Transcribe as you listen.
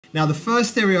Now, the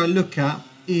first area I look at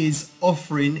is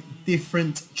offering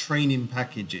different training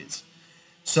packages.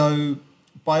 So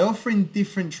by offering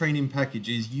different training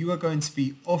packages, you are going to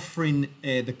be offering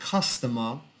the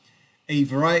customer a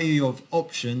variety of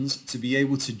options to be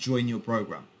able to join your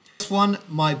program. This one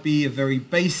might be a very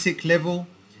basic level.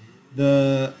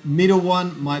 The middle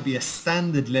one might be a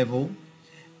standard level.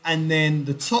 And then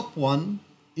the top one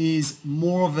is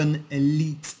more of an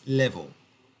elite level.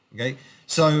 Okay,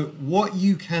 so what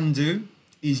you can do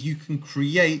is you can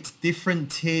create different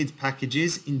tiered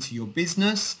packages into your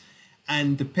business,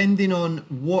 and depending on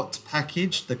what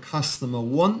package the customer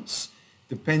wants,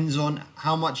 depends on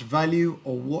how much value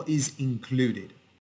or what is included.